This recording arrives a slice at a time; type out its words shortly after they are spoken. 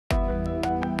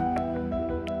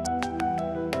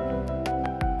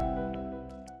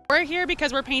are here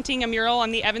because we're painting a mural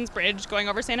on the Evans Bridge going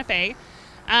over Santa Fe.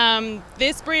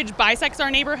 This bridge bisects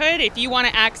our neighborhood. If you want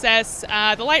to access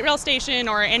the light rail station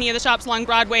or any of the shops along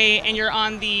Broadway and you're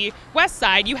on the west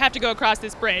side, you have to go across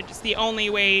this bridge. It's the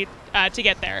only way to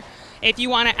get there. If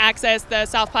you want to access the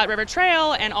South Platte River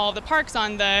Trail and all of the parks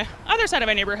on the other side of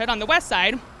our neighborhood, on the west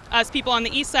side, us people on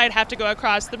the east side have to go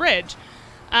across the bridge.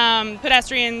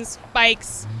 Pedestrians,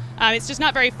 bikes, it's just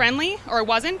not very friendly, or it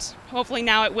wasn't. Hopefully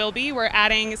now it will be. We're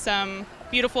adding some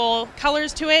beautiful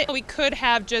colors to it. We could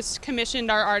have just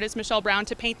commissioned our artist Michelle Brown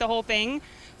to paint the whole thing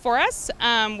for us.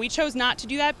 We chose not to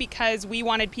do that because we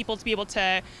wanted people to be able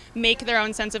to make their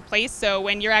own sense of place. So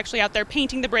when you're actually out there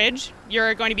painting the bridge,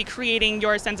 you're going to be creating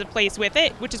your sense of place with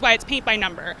it, which is why it's paint by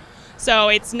number. So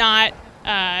it's not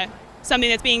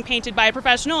something that's being painted by a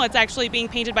professional. It's actually being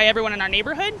painted by everyone in our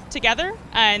neighborhood together,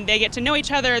 and they get to know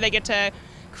each other. They get to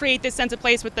create this sense of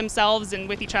place with themselves and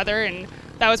with each other, and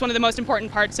that was one of the most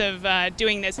important parts of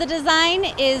doing this. The design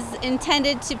is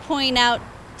intended to point out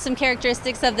some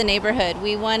characteristics of the neighborhood.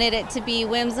 We wanted it to be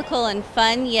whimsical and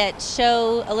fun, yet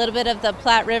show a little bit of the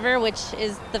Platte River, which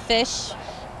is the fish.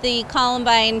 The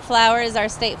columbine flower is our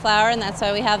state flower, and that's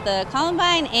why we have the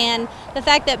columbine, and the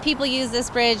fact that people use this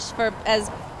bridge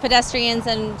as pedestrians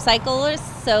and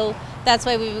cyclists, so that's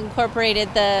why we've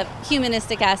incorporated the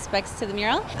humanistic aspects to the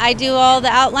mural. I do all the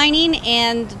outlining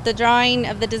and the drawing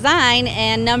of the design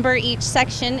and number each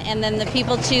section, and then the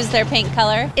people choose their paint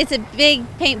color. It's a big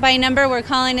paint by number. We're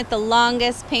calling it the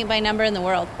longest paint by number in the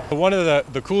world. One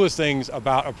of the coolest things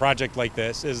about a project like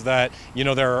this is that, you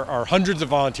know, there are hundreds of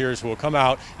volunteers who will come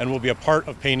out and will be a part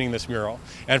of painting this mural.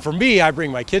 And for me, I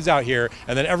bring my kids out here,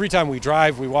 and then every time we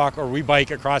drive, we walk, or we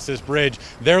bike across this bridge,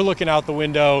 they're looking out the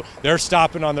window, they're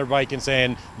stopping on their bike and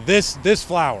saying, this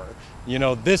flower, you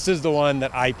know, this is the one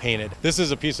that I painted. This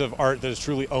is a piece of art that is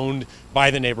truly owned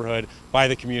by the neighborhood, by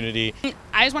the community.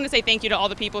 I just want to say thank you to all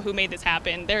the people who made this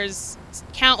happen. There's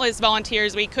countless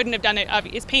volunteers. We couldn't have done it.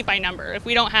 It's paint by number. If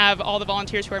we don't have all the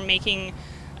volunteers who are making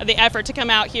the effort to come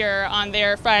out here on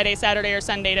their Friday, Saturday, or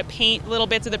Sunday to paint little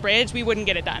bits of the bridge, we wouldn't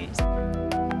get it done.